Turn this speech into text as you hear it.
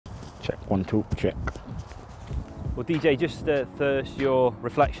Check, 1, 2, check. Well, DJ, just first your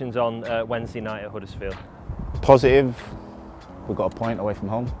reflections on Wednesday night at Huddersfield. Positive. We got a point away from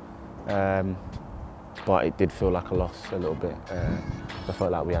home, but it did feel like a loss a little bit. I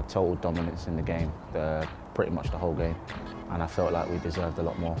felt like we had total dominance in the game, pretty much the whole game, and I felt like we deserved a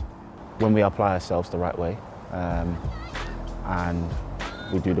lot more. When we apply ourselves the right way and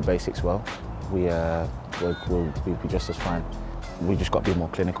we do the basics well, we'll be just as fine. We just got to be more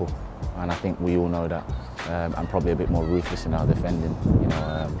clinical, and I think we all know that, and probably a bit more ruthless in our defending. You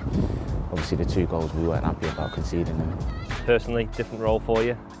know, obviously the 2 goals we weren't happy about conceding them. Personally, different role for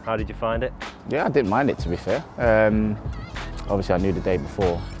you. How did you find it? Yeah, I didn't mind it, to be fair. Obviously I knew the day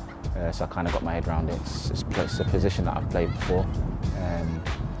before, so I kind of got my head around it. It's a position that I've played before,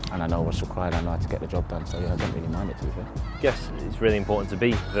 and I know what's required. I know how to get the job done, so yeah, I don't really mind it, to be fair. I guess it's really important to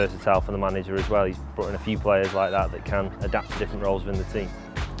be versatile for the manager as well. He's brought in a few players like that can adapt to different roles within the team.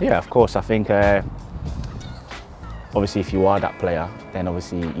 Yeah, of course. I think obviously if you are that player, then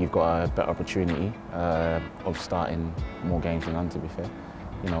obviously you've got a better opportunity of starting more games than none, to be fair.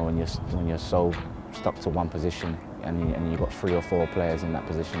 You know, when you're so stuck to one position and you've got 3 or 4 players in that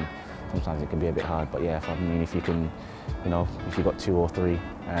position, sometimes it can be a bit hard. But yeah, if you can, you know, if you've got 2 or 3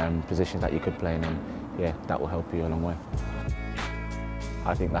 positions that you could play in, then yeah, that will help you a long way.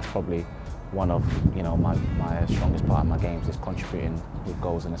 I think that's probably one of, you know, my strongest part of my games is contributing with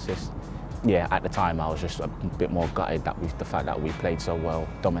goals and assists. Yeah, at the time I was just a bit more gutted that the fact that we played so well,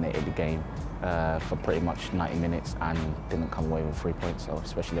 dominated the game for pretty much 90 minutes and didn't come away with 3 points, so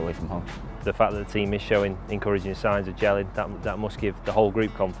especially away from home. The fact that the team is showing encouraging signs of gelling, that must give the whole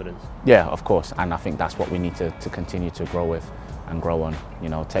group confidence. Yeah, of course, and I think that's what we need to continue to grow with and grow on. You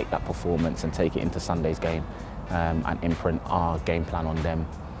know, take that performance and take it into Sunday's game and imprint our game plan on them.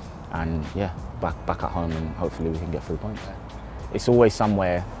 And yeah, back at home, and hopefully we can get 3 points. It's always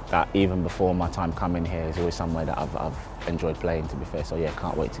somewhere that, even before my time coming here, is always somewhere that I've enjoyed playing, to be fair. So yeah,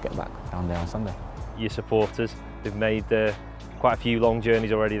 can't wait to get back down there on Sunday. Your supporters, they've made quite a few long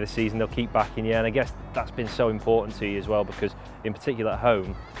journeys already this season. They'll keep backing you, and I guess that's been so important to you as well, because in particular at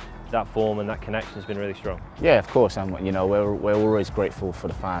home, that form and that connection has been really strong. Yeah, of course, and you know, we're always grateful for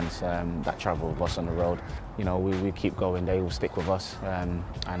the fans that travel with us on the road. You know, we keep going, they will stick with us,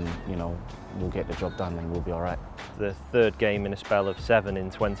 and you know, we'll get the job done and we'll be all right. The 3rd game in a spell of 7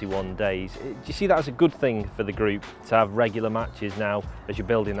 in 21 days. Do you see that as a good thing for the group, to have regular matches now as you're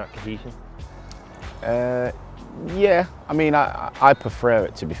building that cohesion? Yeah, I mean, I prefer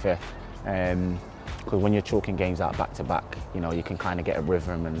it, to be fair. Because when you're chalking games out back to back, you know, you can kind of get a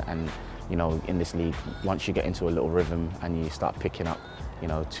rhythm, and you know, in this league, once you get into a little rhythm and you start picking up, you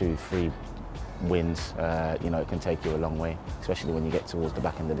know, 2, 3 wins, you know, it can take you a long way, especially when you get towards the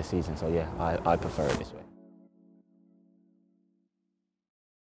back end of the season. So yeah, I prefer it this way.